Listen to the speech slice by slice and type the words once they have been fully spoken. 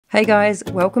Hey guys,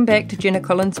 welcome back to Jenna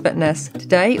Collins Fitness.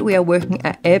 Today we are working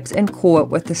our abs and core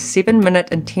with a 7-minute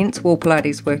intense wall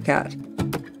Pilates workout.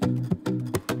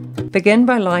 Begin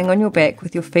by lying on your back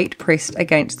with your feet pressed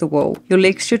against the wall. Your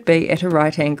legs should be at a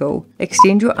right angle.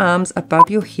 Extend your arms above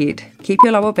your head. Keep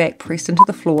your lower back pressed into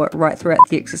the floor right throughout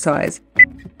the exercise.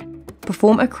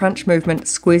 Perform a crunch movement,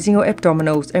 squeezing your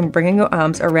abdominals and bringing your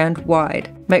arms around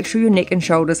wide. Make sure your neck and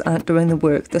shoulders aren't doing the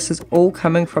work. This is all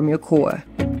coming from your core.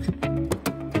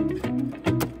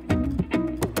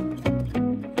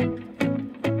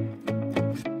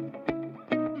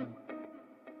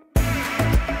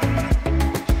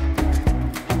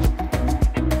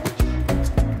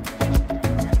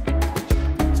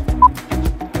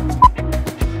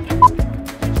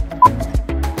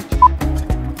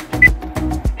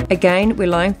 Again, we're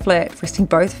lying flat, resting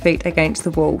both feet against the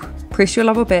wall. Press your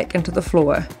lower back into the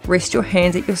floor. Rest your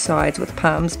hands at your sides with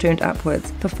palms turned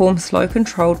upwards. Perform slow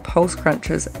controlled pulse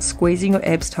crunches, squeezing your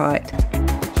abs tight.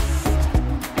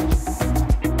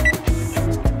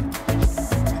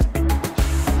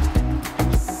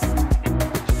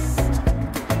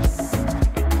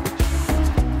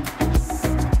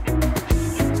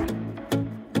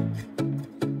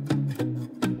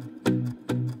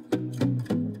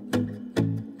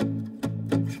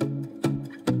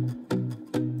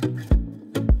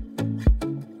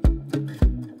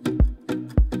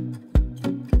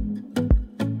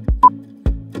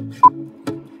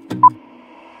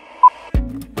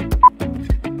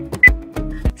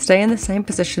 Stay in the same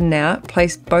position now,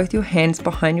 place both your hands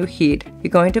behind your head.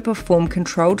 You're going to perform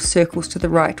controlled circles to the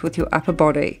right with your upper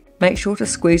body. Make sure to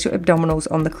squeeze your abdominals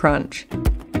on the crunch.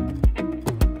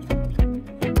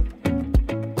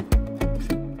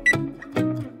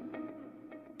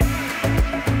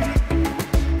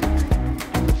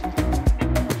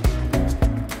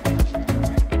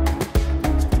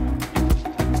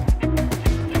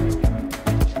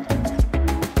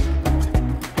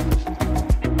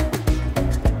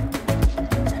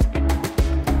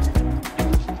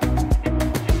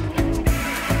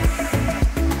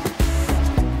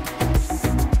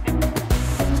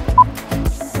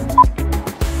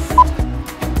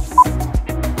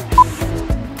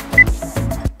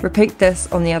 Repeat this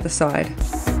on the other side.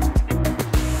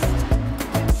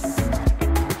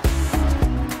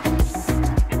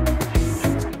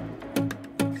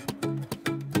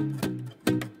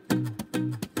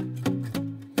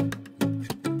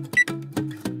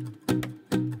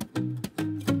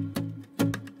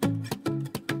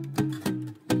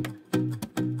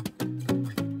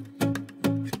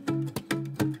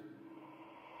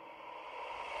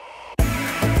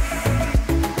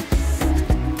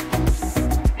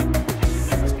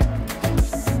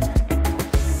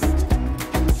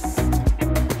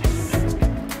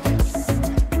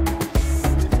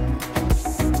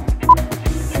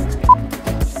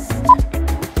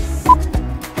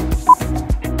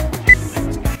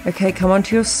 Okay, come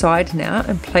onto your side now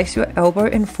and place your elbow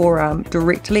and forearm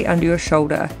directly under your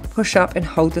shoulder. Push up and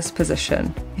hold this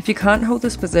position. If you can't hold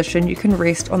this position, you can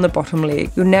rest on the bottom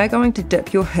leg. You're now going to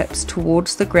dip your hips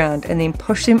towards the ground and then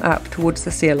push them up towards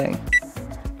the ceiling.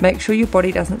 Make sure your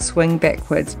body doesn't swing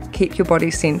backwards. Keep your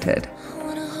body centered.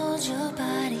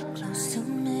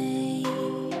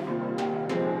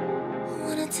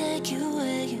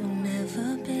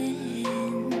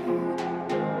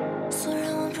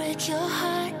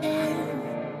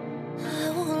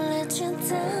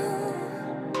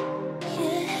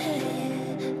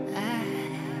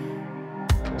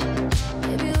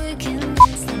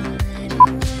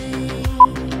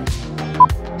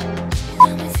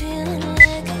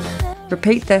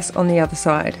 Repeat this on the other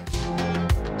side.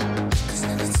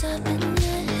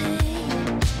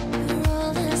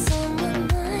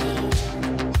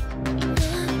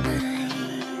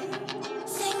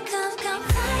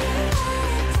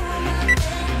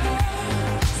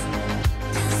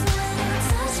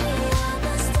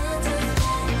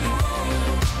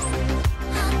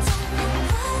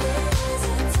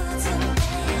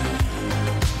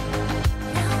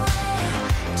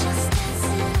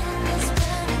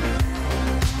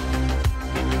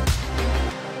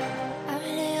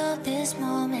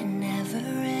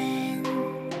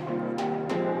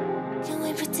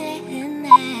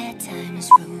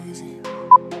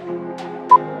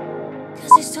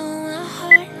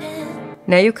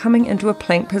 Now you're coming into a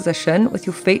plank position with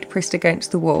your feet pressed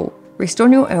against the wall. Rest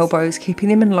on your elbows, keeping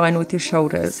them in line with your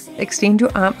shoulders. Extend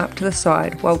your arm up to the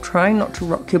side while trying not to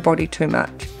rock your body too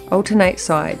much. Alternate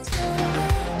sides.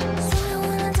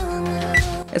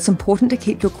 It's important to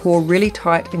keep your core really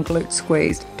tight and glutes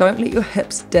squeezed. Don't let your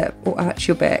hips dip or arch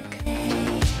your back.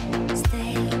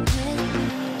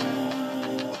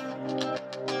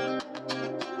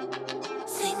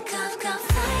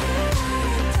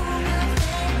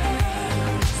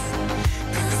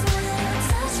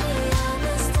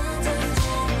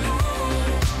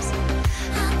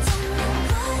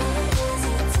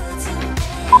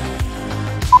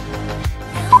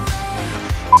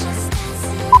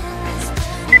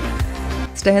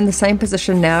 Stay in the same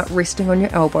position now, resting on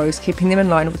your elbows, keeping them in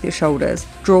line with your shoulders.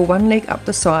 Draw one leg up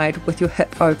the side with your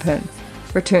hip open.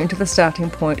 Return to the starting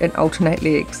point and alternate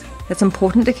legs. It's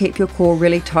important to keep your core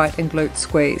really tight and glutes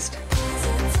squeezed.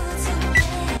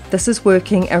 This is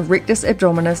working our rectus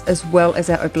abdominis as well as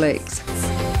our obliques.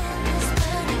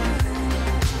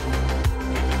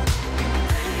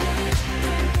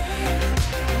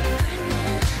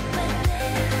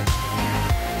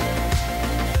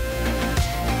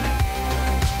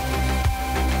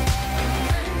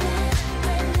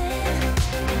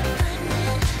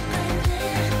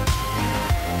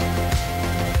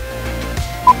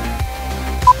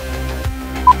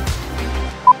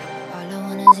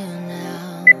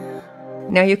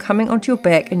 Now you're coming onto your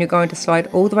back and you're going to slide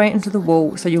all the way into the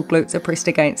wall so your glutes are pressed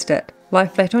against it. Lie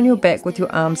flat on your back with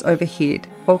your arms overhead.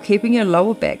 While keeping your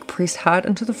lower back pressed hard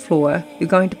into the floor, you're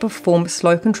going to perform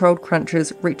slow controlled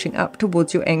crunches reaching up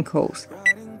towards your ankles.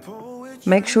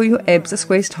 Make sure your abs are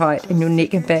squeezed tight and your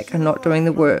neck and back are not doing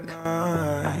the work.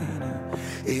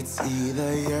 It's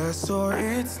either yes or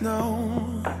it's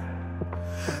no.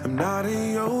 I'm not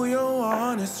a yo-yo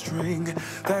on a string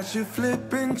that you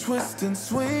flip and twist and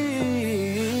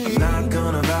swing. I'm not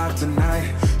gonna vibe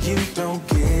tonight. You don't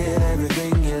get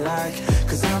everything you like,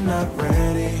 cause I'm not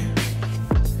ready.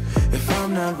 If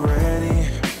I'm not ready,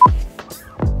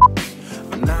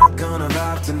 I'm not gonna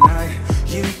vibe tonight.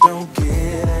 You don't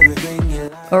get everything you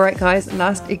like. Alright guys,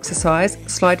 last exercise.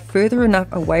 Slide further enough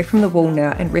away from the wall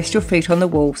now and rest your feet on the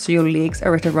wall so your legs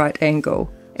are at a right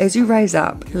angle. As you raise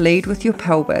up, lead with your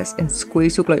pelvis and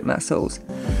squeeze your glute muscles.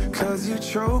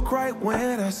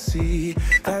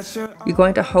 You're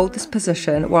going to hold this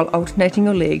position while alternating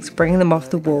your legs, bringing them off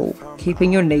the wall,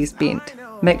 keeping your knees bent.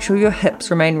 Make sure your hips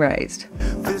remain raised.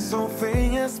 This whole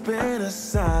thing has been a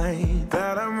sign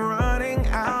that I'm running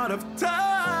out of time.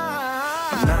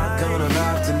 I'm not gonna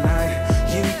vibe tonight.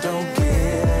 You don't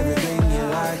get everything you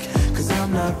like, cause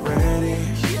I'm not ready.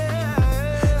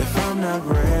 If I'm not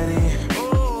ready,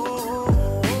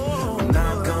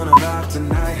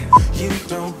 tonight, you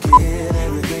don't get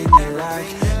everything you like,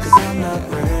 cause I'm not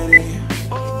ready.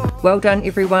 Well done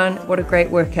everyone, what a great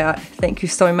workout. Thank you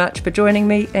so much for joining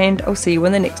me and I'll see you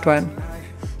in the next one.